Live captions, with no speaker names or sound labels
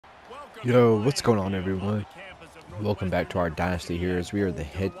Yo, what's going on, everyone? Welcome back to our Dynasty here as we are the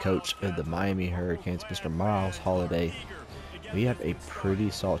head coach of the Miami Hurricanes, Mr. Miles Holiday. We have a pretty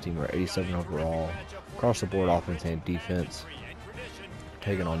solid team. We're 87 overall, across the board offense and defense.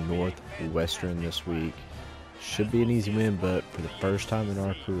 Taking on Northwestern this week. Should be an easy win, but for the first time in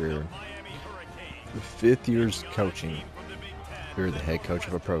our career, the 5th year's coaching, we're the head coach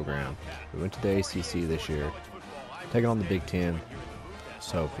of a program. We went to the ACC this year, taking on the Big Ten.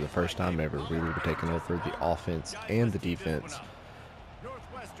 So for the first time ever, we will be taking over the offense and the defense.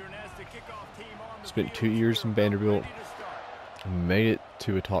 Spent 2 years in Vanderbilt, made it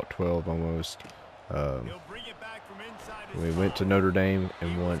to a top 12 almost. We went to Notre Dame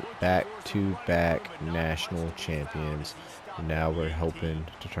and won back-to-back national champions. And now we're hoping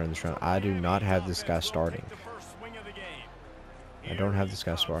to turn this around. I do not have this guy starting. I don't have this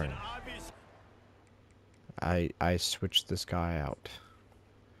guy starting. I switched this guy out.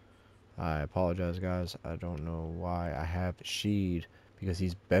 I apologize, guys. I don't know why I have Sheed, because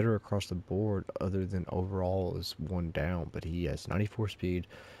he's better across the board other than overall is 1 down. But he has 94 speed.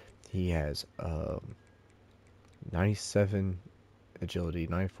 He has 97 agility,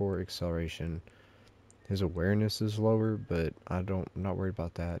 94 acceleration. His awareness is lower, but I'm not worried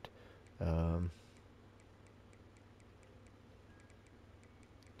about that.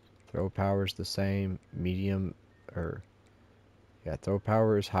 Throw power is the same. Throw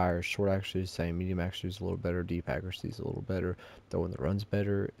power is higher. Short accuracy is the same. Medium accuracy is a little better. Deep accuracy is a little better. Throwing the runs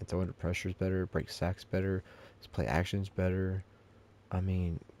better. And throwing the pressure is better. Break sacks better. His play actions better. I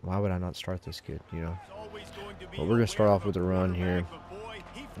mean, why would I not start this kid, you know? But we're going to start off with a run here.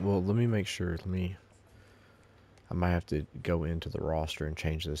 Well, let me make sure. I might have to go into the roster and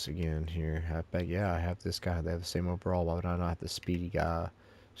change this again here. Yeah, I have this guy. They have the same overall. Why would I not have the speedy guy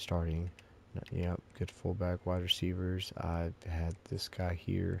starting? Yep, good fullback, wide receivers. I had this guy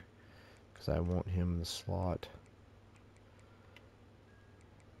here because I want him in the slot.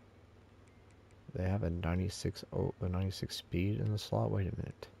 They have a 96 speed in the slot. Wait a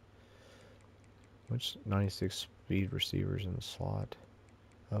minute. Which 96 speed receivers in the slot?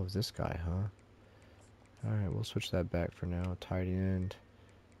 Oh, this guy, huh? Alright, we'll switch that back for now. Tight end.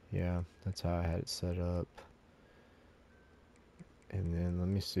 Yeah, that's how I had it set up. And then let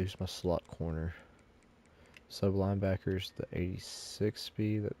me see my slot corner. Sub linebackers, the 86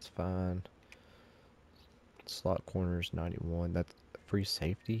 speed, that's fine. Slot corners, 91. That's free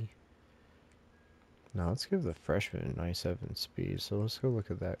safety. Now let's give the freshman 97 speed. So let's go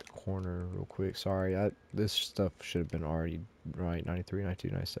look at that corner real quick. Sorry, this stuff should have been already right. 93,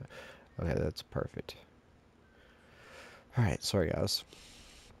 92, 97. Okay, that's perfect. Alright, sorry guys.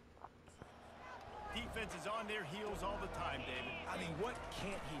 Defense is on their heels all the time, David. I mean, what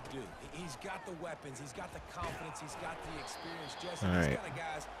can't he do? He's got the weapons, he's got the confidence, he's got the experience. Jesse, these kind of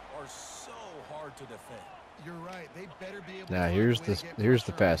guys are so hard to defend. You're right. They better be able now to here's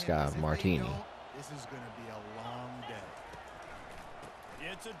the fast guy, Martini. This is going to be a long day.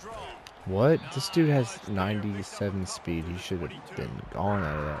 It's a draw. What? This dude has 97 speed. He should have been gone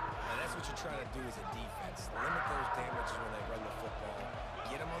out of that. That's what you're trying to do as a defense. Limit those damages when they run the football.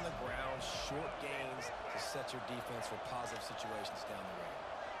 Get them on the ground, short gains to set your defense for positive situations down the road.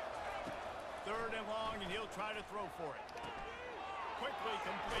 3rd and long, and he'll try to throw for it. Quickly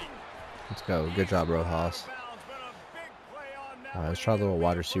complete. Let's go. Good job, Rojas. Alright, let's try the little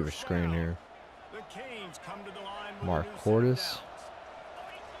wide receiver screen here. Mark Cordes.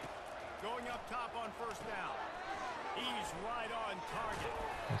 Going up top on 1st down. He's right on target.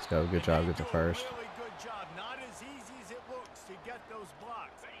 Let's go. Good job. Get the first. Really good job. Not as easy as it looks to get those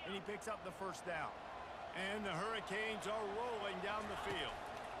blocks. And he picks up the 1st down. And the Hurricanes are rolling down the field.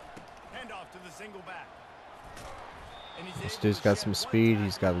 Handoff to the single back. This dude's got some speed.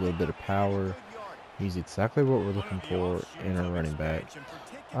 He's got a little bit of power. He's exactly what we're looking for in a running back.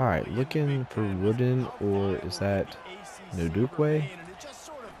 Alright, looking for Wooden, or is that Nudukwe?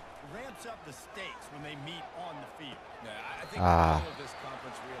 I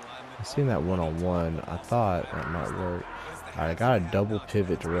seen that one-on-one. I thought that might work. Alright, I got a double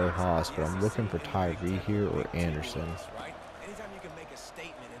pivot to Rojas, but I'm looking for Tyree here or Anderson.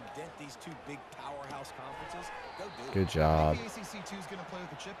 Good job. The ACC2 is going to play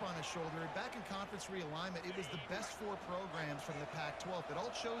with a chip on his shoulder. Back in conference realignment, it was the best 4 programs from the Pac-12 that all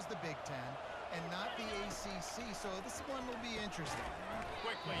chose the Big Ten and not the ACC. So this one will be interesting.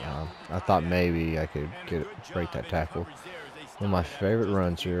 I thought maybe I could break that tackle. One of my favorite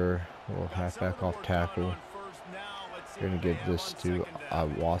runs here. A little halfback off tackle. Going to give this to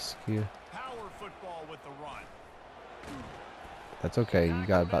Iwaski. That's okay. You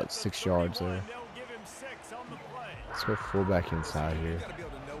got about 6 yards there. Let's go fullback inside here.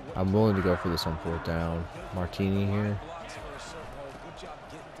 I'm willing to go for this on 4th down. Martini here.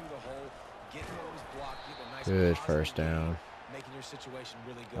 Good 1st down.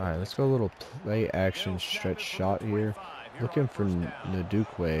 Alright, let's go a little play action stretch shot here. Looking for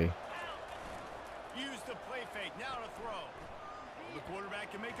Ndukwe.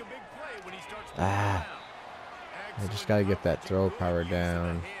 Ah, I just gotta get that throw power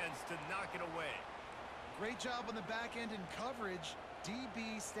down. Great job on the back end in coverage.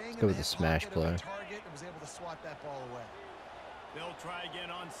 DB staying Let's go with the smash play. Target and was able to swat that ball away. They'll try again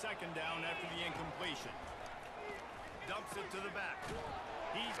on 2nd down after the incompletion. Dumps it to the back.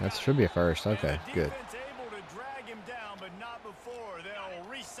 That should be a 1st. Okay, good.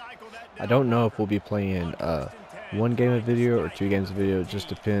 I don't know if we'll be playing 1 game of video or 2 games of video. It just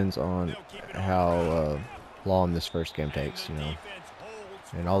depends on how long this 1st game takes, you know.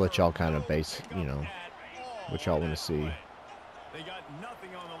 And I'll let y'all kind of base, you know, what y'all want to see. They got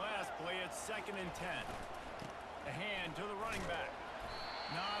nothing on the last play. It's 2nd and 10. A hand to the running back.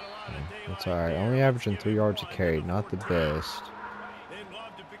 Not a lot of daylight. That's all right. Only averaging 3 yards a carry. Not the best.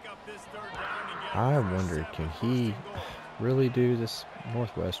 I wonder, can he really do this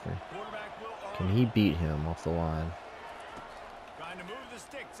Northwestern? Can he beat him off the line? Trying to move the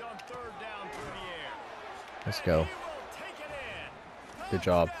sticks on 3rd down through the air. Let's go. Good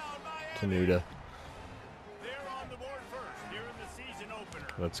job, Tenuta.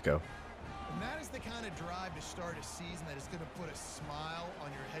 Let's go. And that is the kind of drive to start a season that is going to put a smile on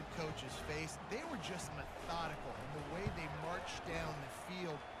your head coach's face. They were just methodical in the way they marched down the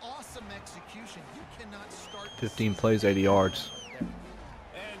field. Awesome execution. You cannot start 15 plays, 80 yards.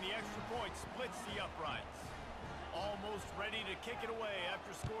 And the extra point splits the uprights. Almost ready to kick it away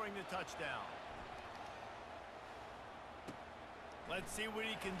after scoring the touchdown. Let's see what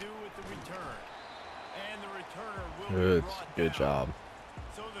he can do with the return. And the returner will be brought Good job.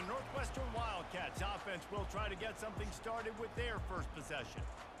 So the Northwestern Wildcats offense will try to get something started with their 1st possession.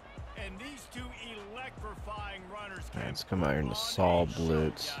 And these 2 electrifying runners can Let's come out here in the saw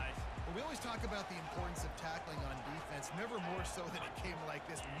blitz. Well, we always talk about the importance of tackling on defense, never more so than a game like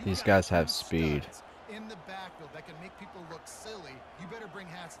this. These guys have speed. In the backfield that can make people look silly, you better bring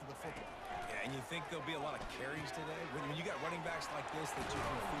hats to the football. Yeah, and you think there'll be a lot of carries today? When you got running backs like this that you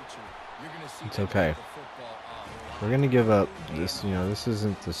can feature, you're going to see. It's okay. We're going to give up this, you know, this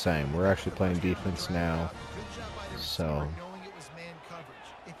isn't the same. We're actually playing defense now. So. Knowing it was man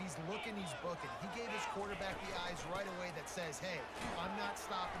coverage. If he's looking, he's booking. He gave his quarterback the eyes right away that says, hey, I'm not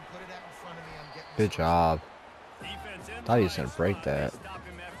stopping, put it out in front of me, I'm getting. Good job. Thought he was going to break that.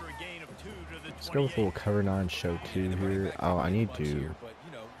 Let's go with a little cover 9 show 2 here. Oh, I need to.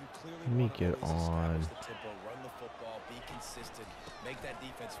 Let me get on.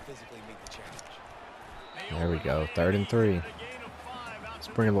 There we go. 3rd and 3. Let's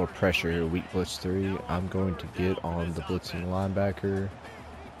bring a little pressure here. Weak blitz 3. I'm going to get on the blitzing linebacker.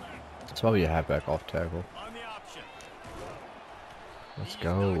 It's probably a halfback off tackle. Let's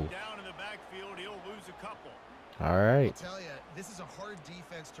go. All right. I'll tell you, this is a hard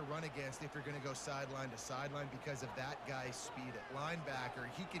defense to run against if you're going to go sideline to sideline because of that guy's speed at linebacker.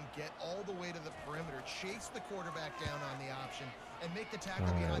 He can get all the way to the perimeter, chase the quarterback down on the option, and make the tackle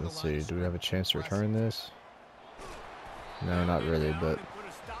behind the line. Let's see. Do we have a chance to return this? No, not really, but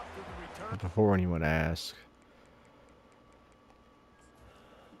before anyone asks.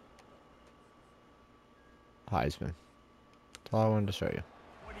 Heisman. That's all I wanted to show you.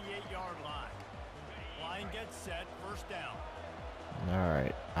 28-yard line. Line gets set, 1st down.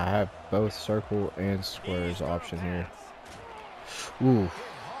 Alright. I have both circle and squares option here. Ooh.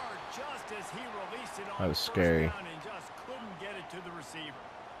 That was scary. And just couldn't get it to the receiver.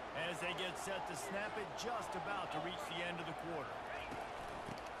 As they get set to snap it, just about to reach the end of the quarter.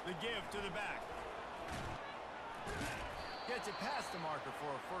 The give to the back. Gets it past the marker for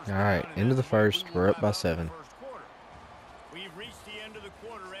a 1st down. Alright, into the 1st. We're up by 7. We've reached the end of the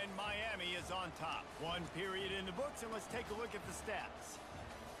quarter and Miami is on top. 1 period in the books, and let's take a look at the stats.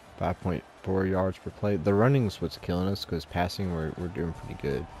 5.4 yards per play. The running's what's killing us because passing we're doing pretty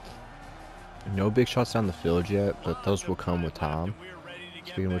good. No big shots down the field yet, but those will come with time.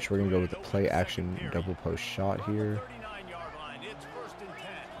 Speaking of which, we're going to go with the play action double post shot here.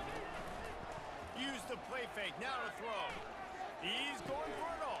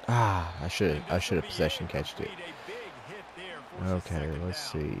 Ah, I should have possession catched it. Okay, let's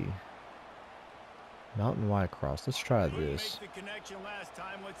see. Mountain wide cross. Let's try this.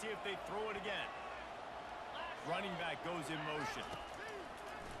 Running back goes in motion.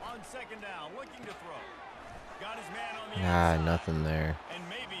 On 2nd down, looking to throw. Got his man on the outside. Nothing there. And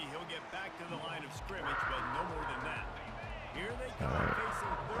maybe he'll get back to the line of scrimmage, but no more than that. Here they come, Alright. facing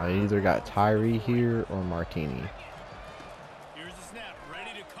I third either and got long from the Tyree 40. here or Martini. Here's the snap,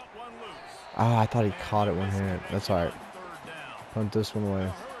 ready to cut one loose. Ah, I thought he And caught it the one hand. That's misconnection alright. on third down. Punt this one The away.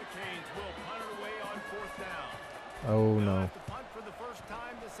 Hurricanes will punt it away on fourth down. Oh They'll no. have to punt for the first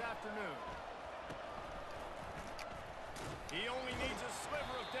time this afternoon. He only needs a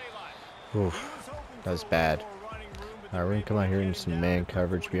sliver of daylight. Oof. He was hoping for That's a little bad. more running room, but Alright, we're gonna come out here in some man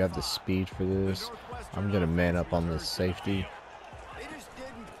coverage. We have the speed for this. I'm gonna man up on this safety. They just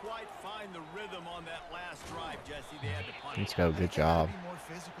didn't quite find the rhythm on that last drive, Jesse. They had to punt. Let's go. Good job.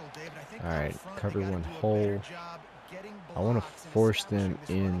 Alright, cover one hole. I want to force them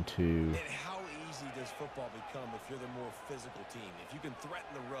into. And how easy does football become if you're the more physical team? If you can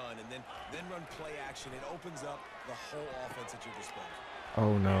threaten the run and then run play action, it opens up the whole offense at your disposal.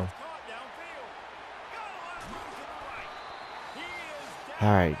 Oh no. Caught downfield. Got a lot of room to the right. He is down.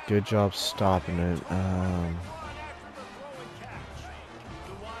 Alright, good job stopping it. Run after the throw and catch.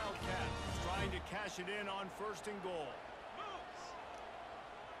 The Wildcats trying to cash it in on first and goal.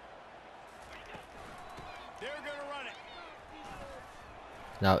 They're going to run it.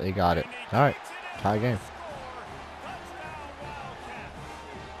 No, they got it. Alright, tie game.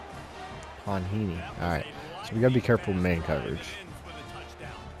 Conhini. Alright, so we gotta be careful with man coverage. If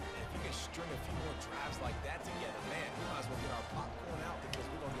you can string a few more drives like that together, man, we might as well get our popcorn out because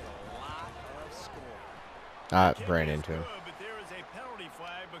we're going to get a lot of score. Ran into him. But there is a penalty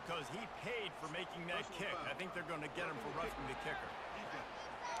flag because he paid for making that kick. I think they're going to get him for roughing the kicker.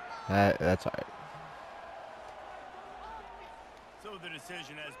 That's alright. So the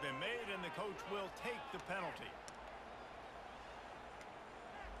decision has been made, and the coach will take the penalty.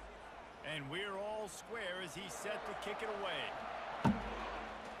 And we're all square as he's set to kick it away.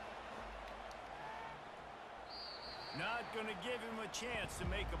 Not going to give him a chance to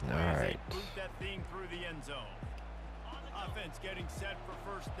make a play as they boot that thing through the end zone. Offense getting set for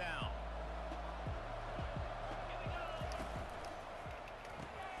first down.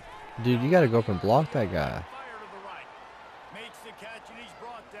 Dude, you gotta go up and block that guy. Fire to the right. Makes the catch, and he's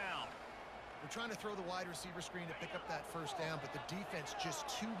brought down. We're trying to throw the wide receiver screen to pick up that first down, but the defense just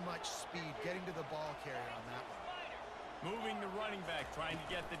too much speed getting to the ball carrier on that one. Moving the running back, trying to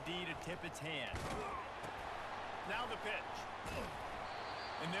get the D to tip its hand. Now the pitch.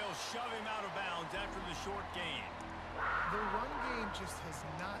 And they'll shove him out of bounds after the short gain. The run game just has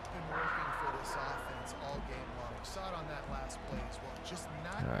not been working for this offense all game long. We saw it on that last play as well. Just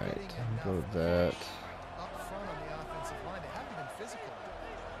not getting enough go with that. up front on the offensive line. They haven't been physical.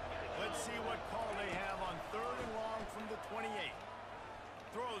 Let's see what call they have on third and long from the 28.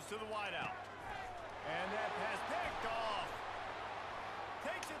 Throws to the wideout. And that pass picked off.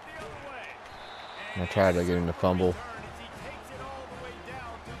 Takes it the other way. I tried to get him to fumble. He takes it all the way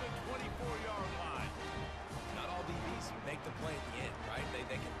down to the 24-yard line. Not all DBs make the play at the end, right?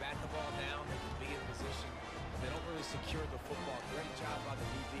 They can bat the ball down, they can be in position. They don't really secure the football. Great job by the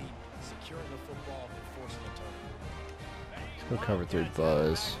DB securing the football and forcing the turnover. Let's go cover 3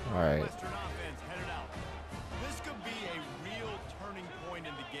 Buzz. Alright. Northwestern offense headed out. This could be a real turning point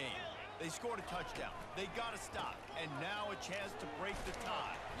in the game. They scored a touchdown. They got to stop. And now a chance to break the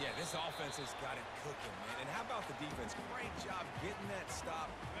tie. Yeah, this offense has got it cooking, man. And how about the defense? Great job getting that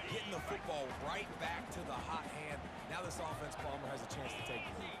stop, getting the football right back to the hot hand. Now this offense, Palmer, has a chance to take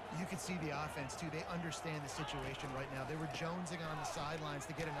the lead. You can see the offense, too. They understand the situation right now. They were jonesing on the sidelines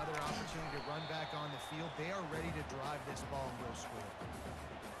to get another opportunity to run back on the field. They are ready to drive this ball and go score.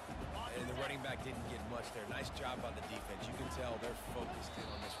 And the running back didn't get much there. Nice job by the defense. You can tell they're focused in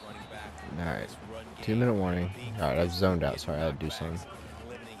on this running back. Alright. This run game. 2-minute warning. Alright, I zoned out. Sorry, I had to do something.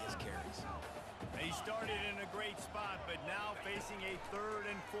 Limiting his carries. He started in a great spot, but now facing a 3rd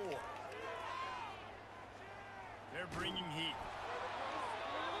and 4. They're bringing heat.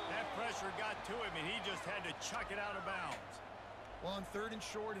 That pressure got to him, and he just had to chuck it out of bounds. Well, on 3rd and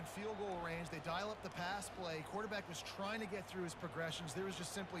short and field goal range, they dial up the pass play. Quarterback was trying to get through his progressions. There was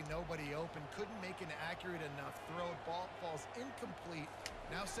just simply nobody open. Couldn't make an accurate enough throw. Ball falls incomplete.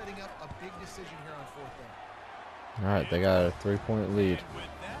 Now setting up a big decision here on 4th down. Alright, they got a 3-point lead. And with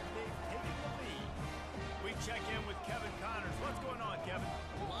that, they've taken the lead. We check in with Kevin Connors. What's going on, Kevin?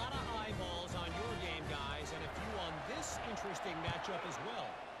 A lot of eyeballs on your game, guys, and a few on this interesting matchup as well.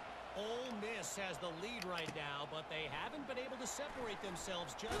 Ole Miss has the lead right now, but they haven't been able to separate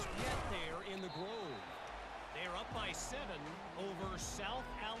themselves just yet there in the Grove. They're up by 7 over South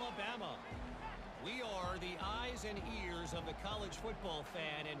Alabama. We are the eyes and ears of the college football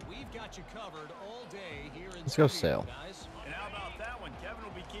fan, and we've got you covered all day here in Let's go studio, Sale. guys. And how about that one? Kevin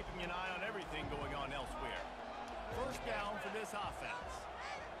will be keeping an eye on everything going on elsewhere. First down for this offense.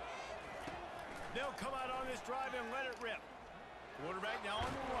 They'll come out on this drive and let it rip. Quarterback now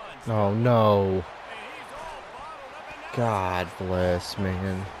on the run. Oh no. And he's all bottled up, and now God bless,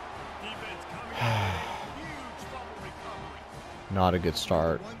 man. defense coming up with a huge fumble recovery. Not a good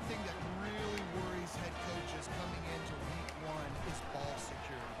start. One thing that really worries head coaches coming into week one is ball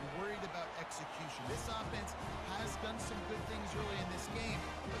security. You're worried about execution. This offense has done some good things early in this game,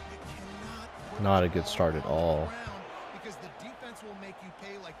 but you cannot put Not the a good ball start at on the all. ground because the defense will make you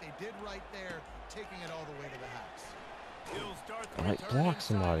pay like they did right there, taking it all the way to the house. He'll start the Like, return block inside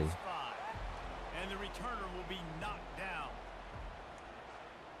somebody. his 5. And the returner will be knocked down.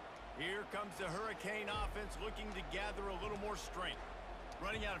 Here comes the Hurricane offense looking to gather a little more strength.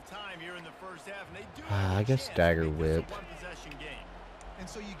 Running out of time here in the first half, and they do have I a guess chance to dagger make this a whip. one-possession game. And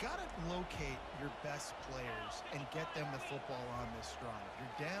so you got to locate your best players and get them the football on this drive.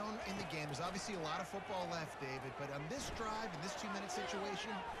 You're down in the game. There's obviously a lot of football left, David, but on this drive, in this 2-minute situation,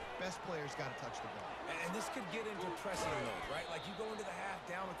 best players got to touch the ball. And this could get into pressing mode, right? Like you go into the half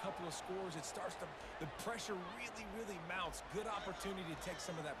down a couple of scores, it starts to, the pressure really mounts. Good opportunity to take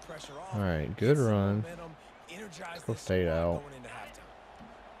some of that pressure off. All right, good Get some run. momentum, energize Let's go this fade squad out. going into halftime.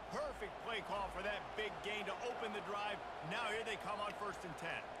 Perfect play call for that big gain to open the drive. Now here they come on 1st and 10.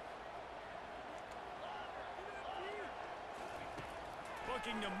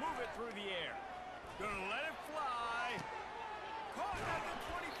 Looking to move it through the air. Gonna let it fly. Caught at the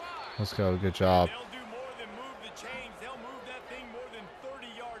 25. Let's go. Good job. They'll do more than move the chains. They'll move that thing more than 30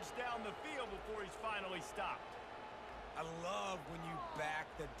 yards down the field before he's finally stopped. I love when you back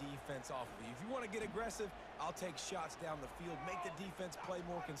the defense off of you. If you want to get aggressive, I'll take shots down the field, make the defense play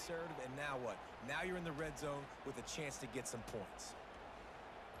more conservative, and now what? Now you're in the red zone with a chance to get some points.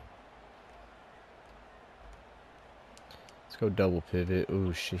 Let's go double pivot. Ooh,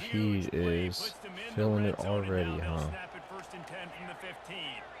 Shaheed is feeling it already, huh? Snap it 1st and 10 from the 15.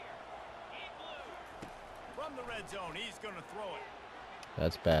 From the red zone, he's going to throw it.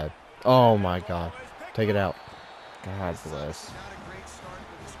 That's bad. Oh my God. Take it out. God bless. Not a great start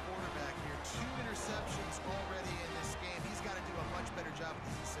with his quarterback here. 2 interceptions already in this game. He's got to do a much better job with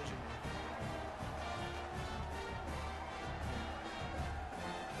his decision.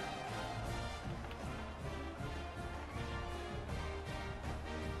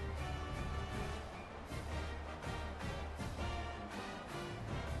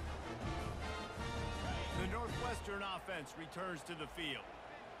 The Northwestern offense returns to the field.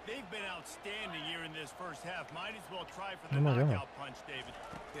 They've been outstanding here in this first half. Might as well try for the Oh my God. knockout punch, David.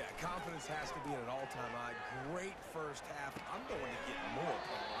 Yeah, confidence has to be at an all-time high. Great first half. I'm going to get more,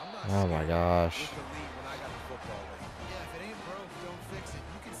 Paul. I'm not Oh my scared gosh. with the lead when I got the football late. Yeah, if it ain't broke, don't fix it.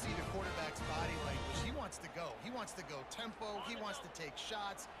 You can see the quarterback's body language. He wants to go. He wants to go tempo. He wants to take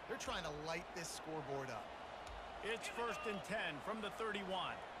shots. They're trying to light this scoreboard up. It's 1st and 10 from the 31.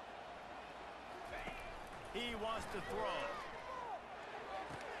 He wants to throw.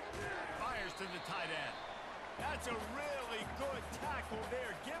 Fires to the tight end. That's a really good tackle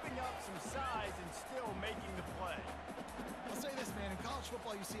there, giving up some size and still making the play. I'll say this, man. In college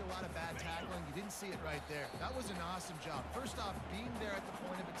football, you see a lot of bad tackling. You didn't see it right there. That was an awesome job. First off, being there at the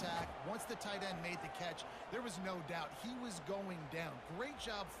point of attack. Once the tight end made the catch, there was no doubt he was going down. Great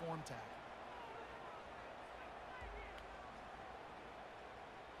job form tackle.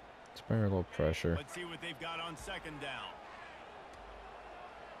 Let's bring a little pressure. Let's see what they've got on 2nd down.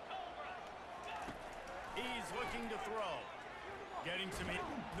 He's looking to throw. Getting some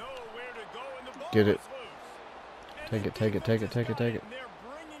nowhere to go, and the ball Get it. is loose. And Take the it, take it, take it, defense take it, has take got it. and they're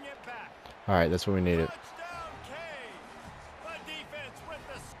bringing it back. All right, that's what we needed. Touchdown, Cade. The defense with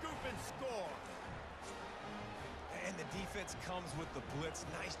the scoop and score. And the defense comes with the blitz.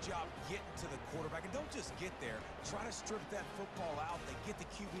 Nice job getting to the quarterback. And don't just get there. Try to strip that football out. They get the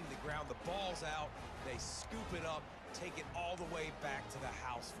QB to the ground. The ball's out. They scoop it up. Take it all the way back to the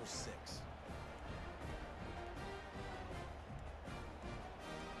house for 6.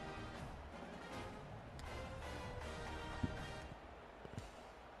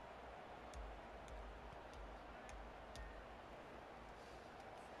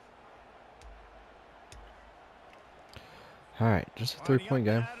 All right, just a 3-point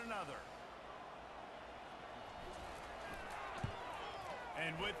game.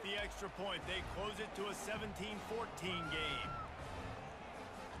 And with the extra point, they close it to a 17-14 game.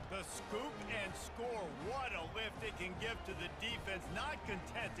 The scoop and score. What a lift it can give to the defense. Not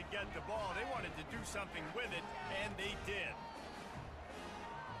content to get the ball. They wanted to do something with it, and they did.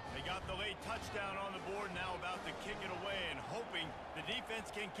 They got the late touchdown on the board, now about to kick it away and hoping the defense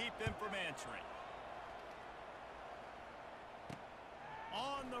can keep them from answering.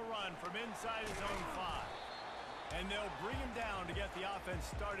 On the run from inside his own 5. And they'll bring him down to get the offense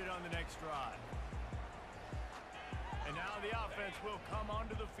started on the next drive. And now the offense will come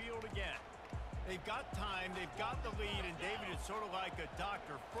onto the field again. They've got time, they've got the lead, and David, it's sort of like a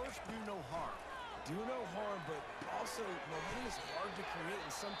doctor. First, do no harm. Do no harm, but also momentum is hard to create and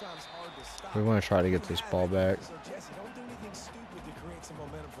sometimes hard to stop. We want to try to get this ball back. So, Jesse, don't do anything stupid to create some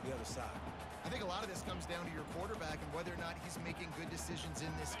momentum for the other side. I think a lot of this comes down to your quarterback and whether or not he's making good decisions in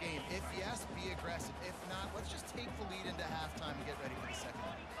this game. If yes, be aggressive. If not, let's just take the lead into halftime and get ready for the second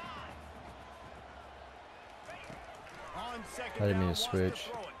half. On second I didn't mean down, to wants switch.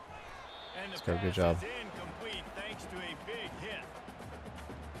 throw it. And Let's the go, good pass job. is incomplete thanks to a big hit.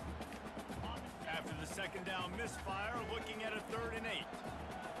 After the second down misfire, looking at a 3rd and 8.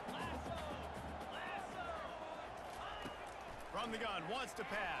 From the gun, wants to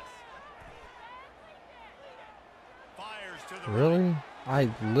pass. Fires to the Really?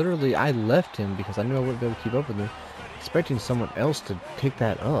 I left him because I knew I wouldn't be able to keep up with him, expecting someone else to pick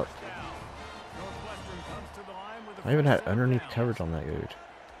that up. Northwestern comes to the line with a I even had first down. underneath coverage on that dude.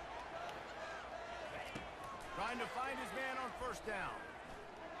 Trying to find his man on first down.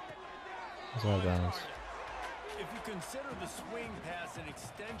 It's out of bounds. If you consider the swing pass an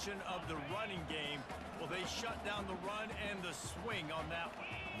extension of the running game, well, they shut down the run and the swing on that one.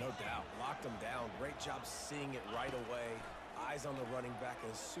 No doubt. Locked them down. Great job seeing it right away. Eyes on the running back.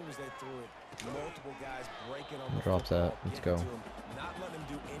 As soon as they threw it, multiple guys breaking on the Drop football, that. Let's getting go. to him, not letting him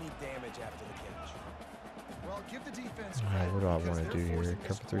do any damage after the catch. Well, give the defense Alright, credit what do I because want to they're do here? forcing this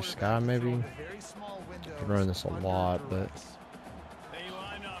Cover through quarterback Sky, to throw maybe? in a very small window Been running this a under lot, but duress. They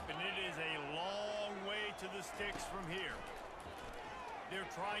line up, and it is a long way to the sticks from here. They're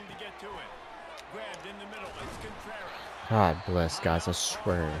trying to get to it. Grabbed in the middle. It's Contreras. God bless, guys. I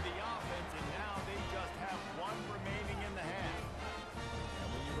swear. The offense, and now they just have one remaining in the half. And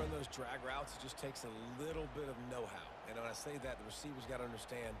when you run those drag routes, it just takes a little bit of know-how. And when I say that, the receivers got to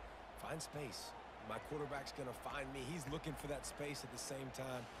understand, find space. My quarterback's going to find me. He's looking for that space at the same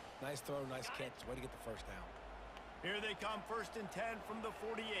time. Nice throw, nice catch. Way to get the first down. Here they come, 1st and 10 from the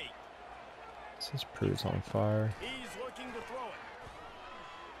 48. Since Prude's on fire. He's looking to throw it.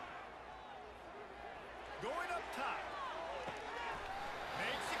 Going up top.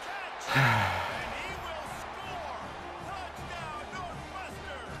 Makes the catch. And he will score. Touchdown,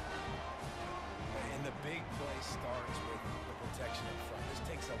 Northwestern. And the big play starts with the protection up front. This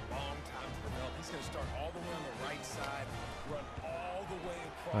takes a long time to develop. He's going to start all the way on the right side, run all the way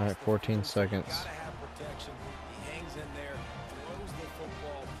across. Alright, 14 seconds. Got to have protection. He hangs in there, throws the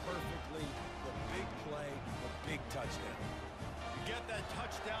football perfectly. The big play, the big touchdown. You get that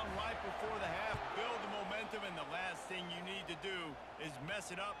touchdown right before the half, build the momentum, and the last thing you need to do is mess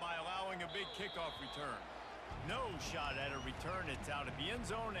it up by allowing a big kickoff return. No shot at a return. It's out of the end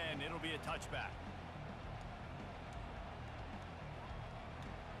zone, and it'll be a touchback.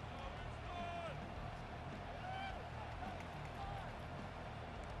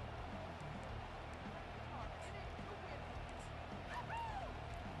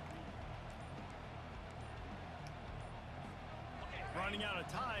 Running out of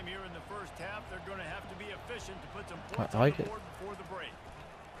time here in the first half. They're going to have to be efficient to put some points I like on the it. board before the break.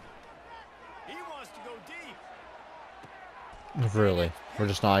 He wants to go deep. Really? We're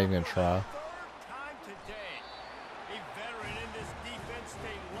just not even going to try. Third time today. A veteran in this defense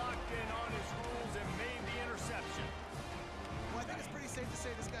stayed locked in on his rules and made the interception. Well, I think it's pretty safe to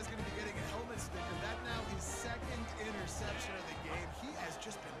say this guy's going to be getting a helmet sticker. That now his 2nd interception of the game. He has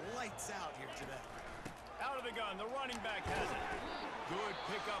just been lights out here today. Out of the gun, the running back has it. Good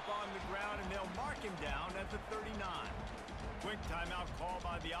pickup on the ground, and they'll mark him down at the 39. Quick timeout call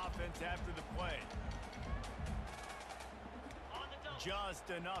by the offense after the play. Just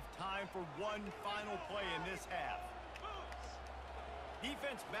enough time for one final play in this half.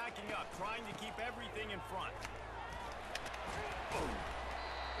 Defense backing up, trying to keep everything in front.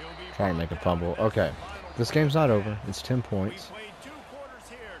 Trying to make a fumble. Okay. This game's not over. It's 10 We points. played 2 quarters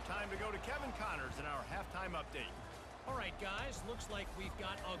here. Time to go to Kevin Connors in our halftime update. All right, guys, looks like we've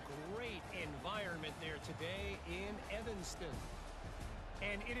got a great environment there today in Evanston.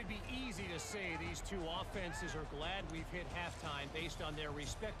 And it'd be easy to say these two offenses are glad we've hit halftime based on their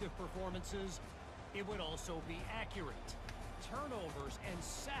respective performances. It would also be accurate. Turnovers and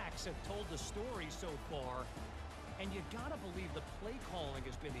sacks have told the story so far. And you gotta believe the play calling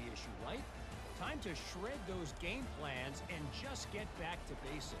has been the issue, right? Time to shred those game plans and just get back to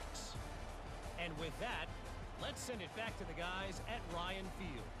basics. And with that, let's send it back to the guys at Ryan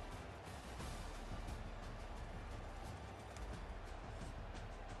Field.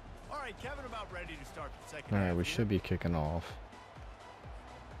 All right, Kevin, about ready to start the second Alright, half we here. should be kicking off.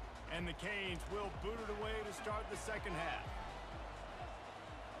 And the Canes will boot it away to start the second half.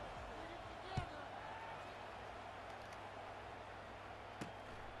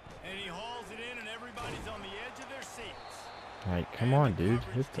 And he hauls it in, and everybody's on the edge of their seats. Like, come on, dude.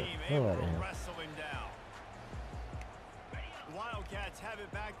 Hit the hell out of him. Wrestle him down. The Wildcats have it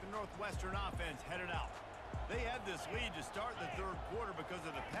back. The Northwestern offense headed out. They had this lead to start the third quarter because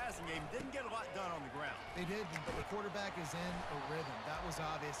of the passing game. Didn't get a lot done on the ground. They did, but the quarterback is in a rhythm. That was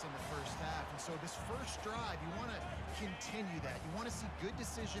obvious in the first half. And so this first drive, you want to continue that. You want to see good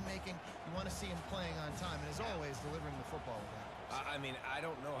decision-making. You want to see him playing on time. And as always, delivering the football with that. I mean, I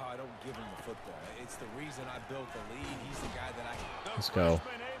don't know how I don't give him the football. It's the reason I built the lead. He's the guy that I... Let's go.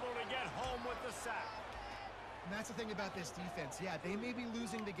 Able to get home with the sack. And that's the thing about this defense. Yeah, they may be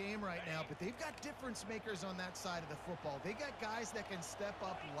losing the game right now, but they've got difference makers on that side of the football. They got guys that can step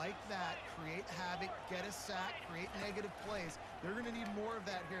up like that, create havoc, get a sack, create negative plays. They're going to need more of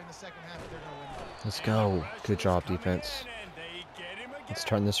that here in the second half if they're going to win. Let's go. Good job, defense. Let's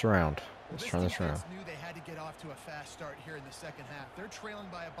turn this around. Let's turn this around. Knew they had to get off to a fast start here in the second half. They're trailing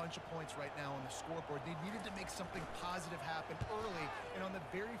by a bunch of points right now on the scoreboard. They needed to make something positive happen early, and on the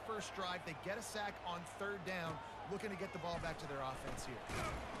very first drive, they get a sack on third down, looking to get the ball back to their offense here.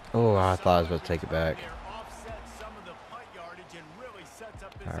 Oh, I thought I was about to take it back.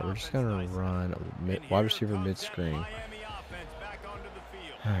 All right, we're just going to run a wide receiver mid-screen. All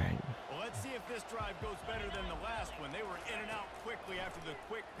right. Let's see if this drive goes better than the last one. They were in and out quickly after the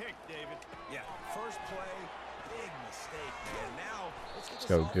quick pick, David. Yeah, first play, big mistake. And now let's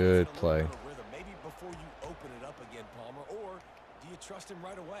go. Good play. Maybe before you open it up again, Palmer, or do you trust him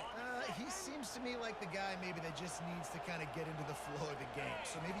right away? He seems to me like the guy maybe that just needs to kind of get into the flow of the game.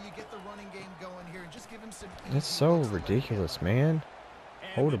 So maybe you get the running game going here and just give him some... It's so ridiculous, man.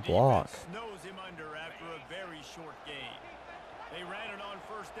 Hold a block. Snows him under after a very short game. They ran it on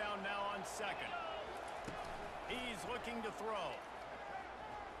first down, now on second. He's looking to throw.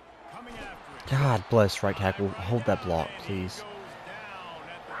 Coming after it. God bless right tackle. Hold that block, please.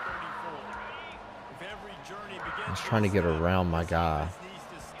 I was trying to get around my guy. Needs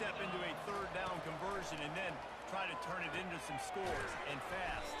to step into a third down conversion and then try to turn it into some scores and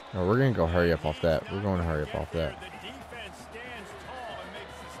fast. No, we're gonna go hurry up off that. We're going to hurry up off that.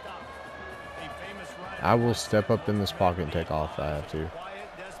 I will step up in this pocket and take off if I have to. Quiet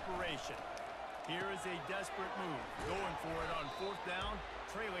desperation. Here is a desperate move. Going for it on fourth down,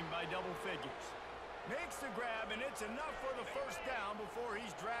 trailing by double figures. Makes the grab, and it's enough for the first down before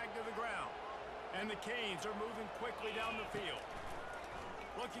he's dragged to the ground. And the Canes are moving quickly down the field.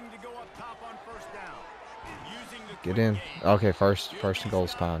 Looking to go up top on first down. Using the Get in. Okay, first and goal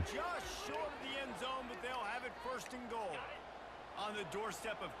is time. Just short of the end zone, but they'll have it first and goal. On the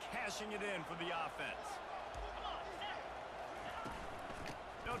doorstep of cashing it in for the offense.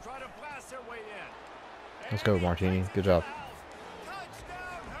 They'll try to blast their way in. Let's go, Martini. Good job.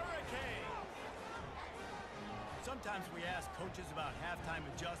 Touchdown, Hurricane. Sometimes we ask coaches about halftime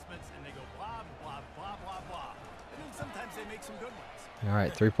adjustments, and they go blah, blah, blah, blah, blah. And then sometimes they make some good ones. All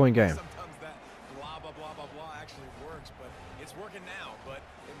right, 3-point game. Sometimes that blah, blah, blah, blah, blah actually works, but it's working now. But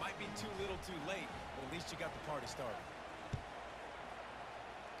it might be too little too late, but at least you got the party started.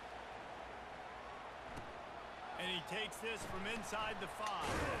 And he takes this from inside the 5.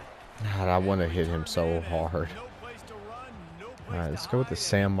 God, I want to hit him so hard. No place to run, no place All right, let's go with the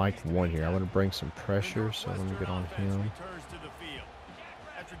Sam Mike 1 here. I want to bring some pressure, so let me get on him.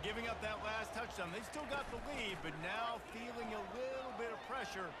 After giving up that last touchdown, they still got the lead, but now feeling a little bit of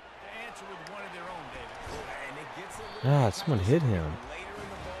pressure to answer with one of their own, David. And it gets a little Ah, someone hit him. later in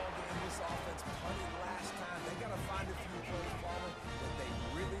the ball game. This offense punted last time. They got to find a few plays, Palmer, that they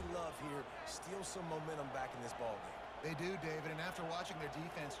really love here. Steal some momentum back in this ball game. They do, David, and after watching their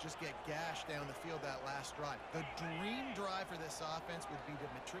defense just get gashed down the field that last drive, the dream drive for this offense would be to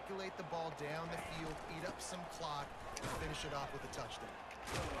matriculate the ball down the field, eat up some clock, and finish it off with a touchdown.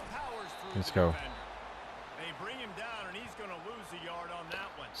 Let's go. They bring him down, and he's going to lose a yard on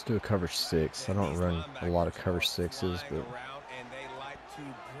that one. Let's do a cover 6. I don't run a lot of cover 6s, but And they like to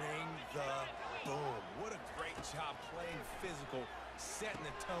bring the boom. What a great job playing physical, setting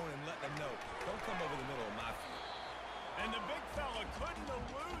the tone, and letting them know, don't come over the middle of my field. And the big fella couldn't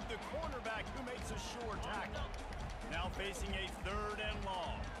elude the cornerback who makes a sure tackle. Now facing a third and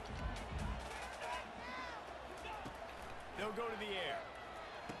long. They'll go to the air.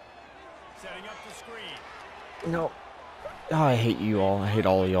 Setting up the screen. no. Oh, I hate you all. I hate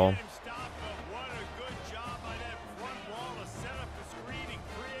all of y'all.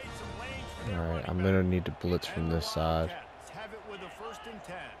 All right, I'm gonna need to blitz from this side. Have it with a 1st and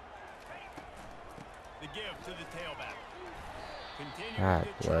 10. The give to the tailback. God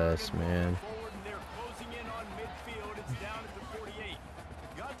bless, man. They're closing in on midfield. It's down at the 48.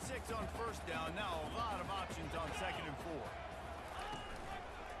 Got 6 on first down. Now a lot of options on 2nd and 4.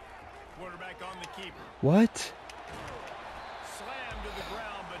 quarterback on the keeper. What? Slammed to the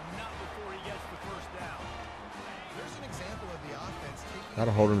ground, but not before he gets the first down. There's an example of the offense taking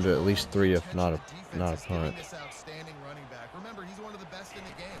Gotta hold him to at least 3, if not a defense is giving punt. this outstanding running back. Remember, he's one of the best in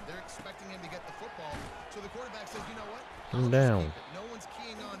the game. They're expecting him to get the football. So the quarterback says, you know what? I'm I'll just down. keep it. No one's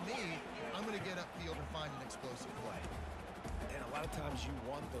keying on me. I'm going to get upfield and find an explosive play. And a lot of times you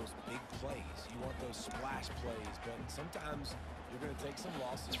want those big plays. You want those splash plays. But sometimes you're going to take some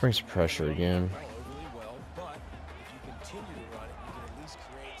losses. Let's bring some pressure again. Overly well, but if you continue to run it, you can at least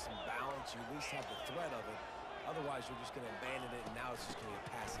create some balance. You at least have the threat of it. Otherwise, you're just going to abandon it, and now it's just going to be a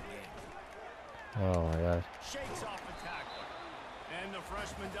passing game. Oh my God. Shakes off the tackler. And the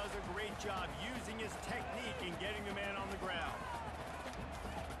freshman does a great job using his technique and getting the man on the ground.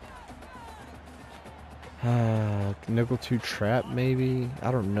 Nickel 2 trap maybe?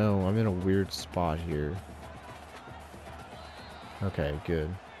 I don't know. I'm in a weird spot here. Okay, good.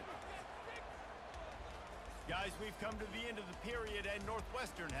 Guys, we've come to the end of the period, and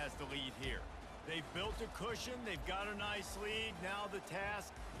Northwestern has the lead here. They've built a cushion. They've got a nice lead. Now the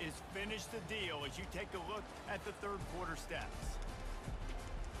task is finish the deal as you take a look at the third quarter stats.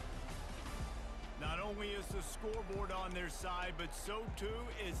 Not only is the scoreboard on their side, but so too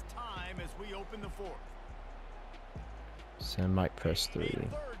is time as we open the fourth. Sam might press 3.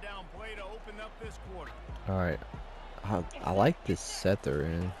 Third down play to open up this quarter. Alright. I like this set they're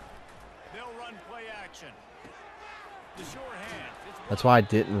in. They'll run play action. The sure hand. That's why I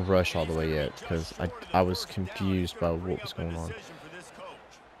didn't rush all the way yet, because I was confused by what was going on.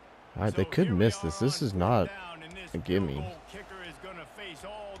 Alright, they could miss this. This is not a gimme. Kicker is going to face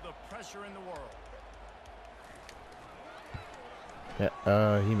all the pressure in the world.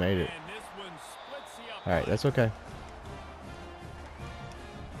 Yeah, he made it. Alright, that's okay.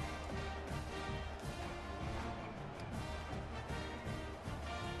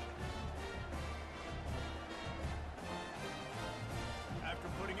 After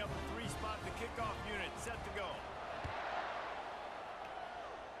putting up a 3-spot, the kickoff unit set to go.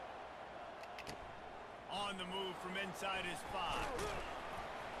 On the move from inside his 5.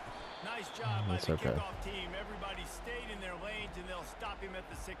 Nice job by the kickoff team. Everybody stayed in their lanes, and they'll stop him at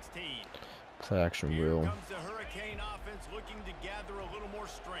the 16. Play action Here rule. comes the Hurricane offense looking to gather a little more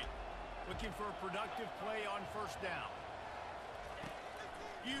strength. Looking for a productive play on first down.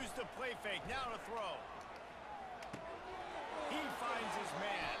 Use the play fake. Now to throw. He finds his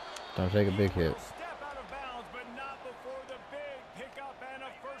man. Don't take a big hit. Step out of bounds, but not before the big pickup and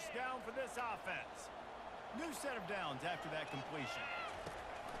a first down for this offense. New set of downs after that completion.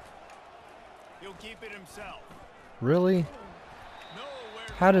 He'll keep it himself. Really?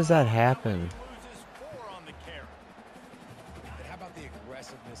 How does that happen? Loses 4 on the carry. And how about the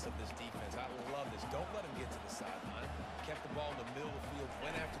aggressiveness of this defense? I love this. Don't let him get to the sideline. Kept the ball in the middle of the field,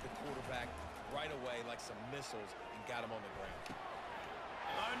 went after the quarterback right away like some missiles, and got him on the ground.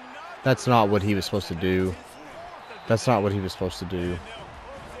 That's not what he was supposed to do. That's not what he was supposed to do.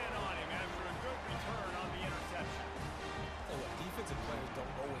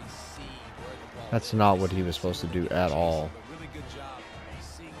 That's not what he was supposed to do at all. Really good job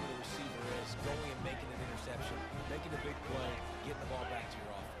seeing where the receiver is, going and making an interception, making a big play, getting the ball back to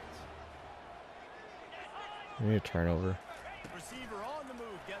your offense. We need a turnover. Receiver on the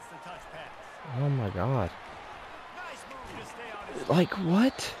move gets the touch pass. Oh my God. Nice move to stay on his Like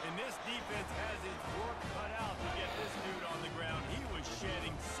what? And this defense has its work cut out to get this dude on the ground. He was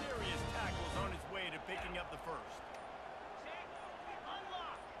shedding serious tackles on his way to picking up the first.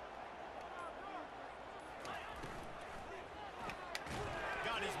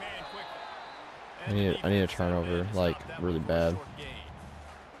 Got his man quickly. I need a turnover, like really bad.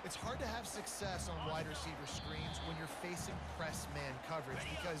 It's hard to have success on wide receiver screens when you're facing press man coverage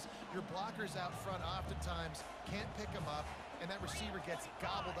because your blockers out front oftentimes can't pick them up, and that receiver gets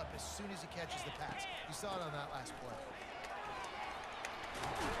gobbled up as soon as he catches the pass. You saw it on that last play.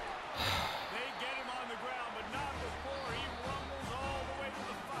 They get him on the ground, but not before he rumbles all the way to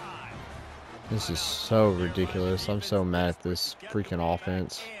the 5. This is so ridiculous. I'm so mad at this freaking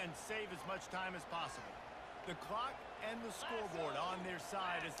offense. And save as much time as possible. The clock and the scoreboard on their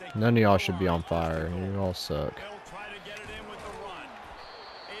side as they None of y'all should be on fire. You all suck. They'll try to get it in with the run.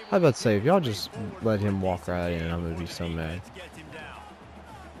 I was about to say, if y'all just let him walk right in, I'm gonna be so mad. Gets him down.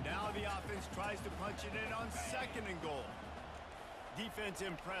 Now the offense tries to punch it in on 2nd and goal. Defense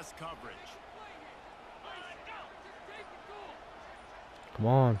in press coverage. Come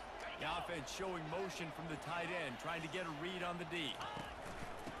on. The offense showing motion from the tight end, trying to get a read on the D.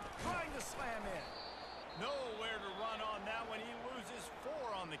 Trying to slam in. Nowhere to run on that one. He loses 4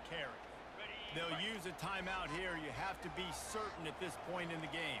 on the carry. They'll use a timeout here. You have to be certain at this point in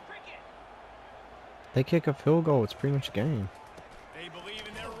the game. They kick a field goal. It's pretty much a game. They believe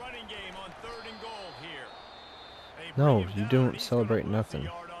in their running game on 3rd and goal here. They No, bring him you down, don't and he's celebrate gonna lose a nothing.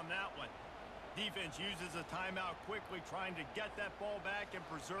 yard on that one. Defense uses a timeout quickly, trying to get that ball back and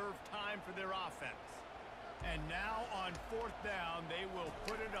preserve time for their offense. And now on 4th down, they will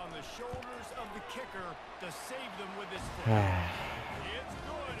put it on the shoulders of the kicker to save them with his foot. It's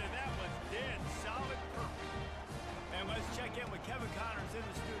good, and that was dead solid perfect. And let's check in with Kevin Connors in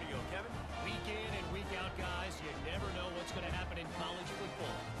the studio. Kevin? Week in and week out, guys, you never know what's going to happen in college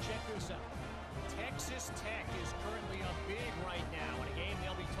football. Check this out. Texas Tech is currently up big right now in a game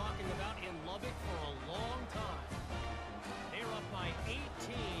they'll be talking about in Lubbock for a long time. They're up by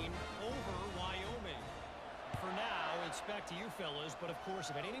 18 over Wyoming. For now, it's back to you fellas, but of course,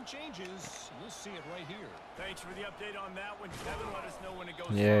 if anything changes, you'll see it right here. Thanks for the update on that one, Kevin. Let us know when it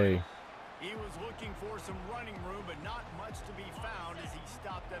goes Yay. live. He was looking for some running room, but not much to be found as he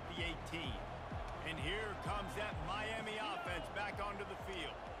stopped at the 18. And here comes that Miami offense back onto the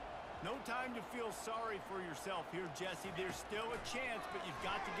field. No time to feel sorry for yourself here, Jesse. There's still a chance, but you've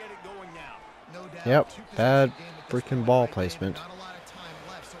got to get it going now. No doubt. Yep, Two-possession bad game at this freaking point, ball right? placement. Not a lot of time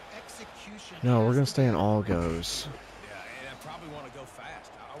left, so execution No, we're has gonna to stay be in the all key. goes. Yeah, and I probably want to go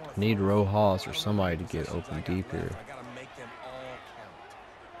fast. I want Need throw the Rojas football. or I don't know somebody how to many get possessions open I got deep left. here. I got to make them all count.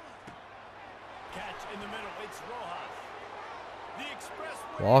 Catch in the middle. It's Rojas. The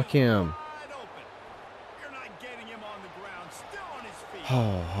expressway Walk is him. wide open. You're not getting him on the ground. Still on his feet.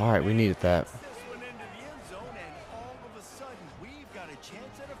 Oh, all right, we needed that. Gets this one into the end zone, and all of a sudden, we've got a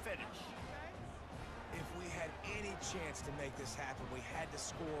chance at a finish. If we had any chance to make this happen, we had to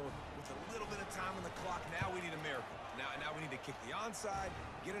score with a little bit of time on the clock. Now we need a miracle. Now we need to kick the onside,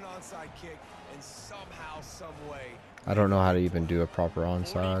 get an onside kick, and somehow, some way. I don't know how to even do a proper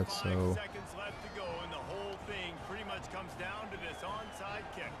onside, 45 so seconds left to go, and the whole thing pretty much comes down to this onside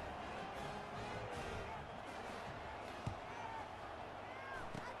kick.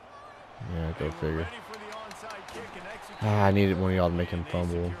 yeah, go They were figure. ready for the onside kick and executed Ah, I needed it one of y'all to make him perfectly, and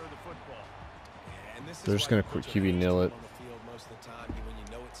they fumble. secure the football. And this is They're just why gonna you quick put your QB best nil team it. on the field most of the time when you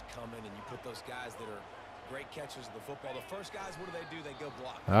know it's coming, and you put those guys that are great catchers of the football. The first guys, what do? They go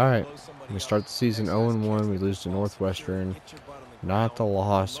block. All right, Blow somebody we up. start the season Next guys 0-1. catch We the lose to football, secure it, Northwestern. get your butt on the Not the ground.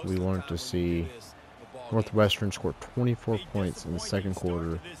 loss Most we of the wanted time to when you see. do this, the ball game Northwestern scored 24 A points in the second disappointing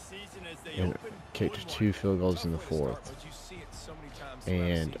quarter start to this season as they and open kicked 0-1. 2 field goals Tough in the way to start, fourth. but you see it so many times throughout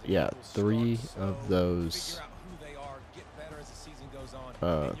the And season. yeah, People 3 start of slow, those, figure out who they are, get better as the season goes on,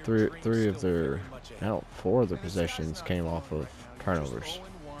 and your three dream's of still their, very much ahead. no, 4 of their And the sky's possessions not came falling off of right now. You're turnovers. just 0-1.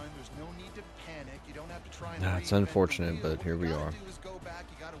 There's no need to panic. You don't have to try and Nah, it's reinvent the unfortunate, wheel. but here What we you are. gotta do is go back.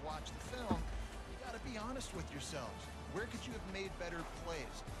 You got to watch the film. You got to be honest with yourselves. Where could you have made better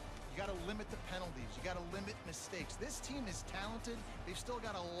plays? You got to limit the penalties. You got to limit mistakes. This team is talented. They've still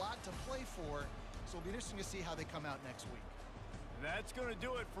got a lot to play for. So it'll be interesting to see how they come out next week. That's going to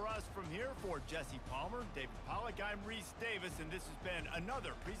do it for us from here. For Jesse Palmer, David Pollack, I'm Reese Davis, and this has been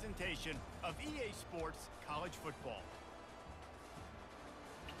another presentation of EA Sports College Football.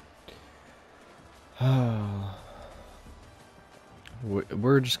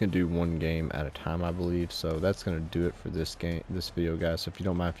 We're just gonna do one game at a time, I believe. So that's gonna do it for this video, guys. So if you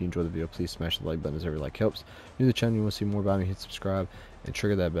don't mind, if you enjoyed the video, please smash the like button, as every like helps. If you're new to the channel, you want to see more about me, hit subscribe and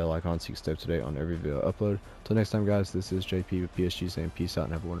trigger that bell icon so you can stay up to date on every video I upload. Till next time, guys, this is JP with PSG saying peace out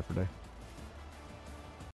and have a wonderful day.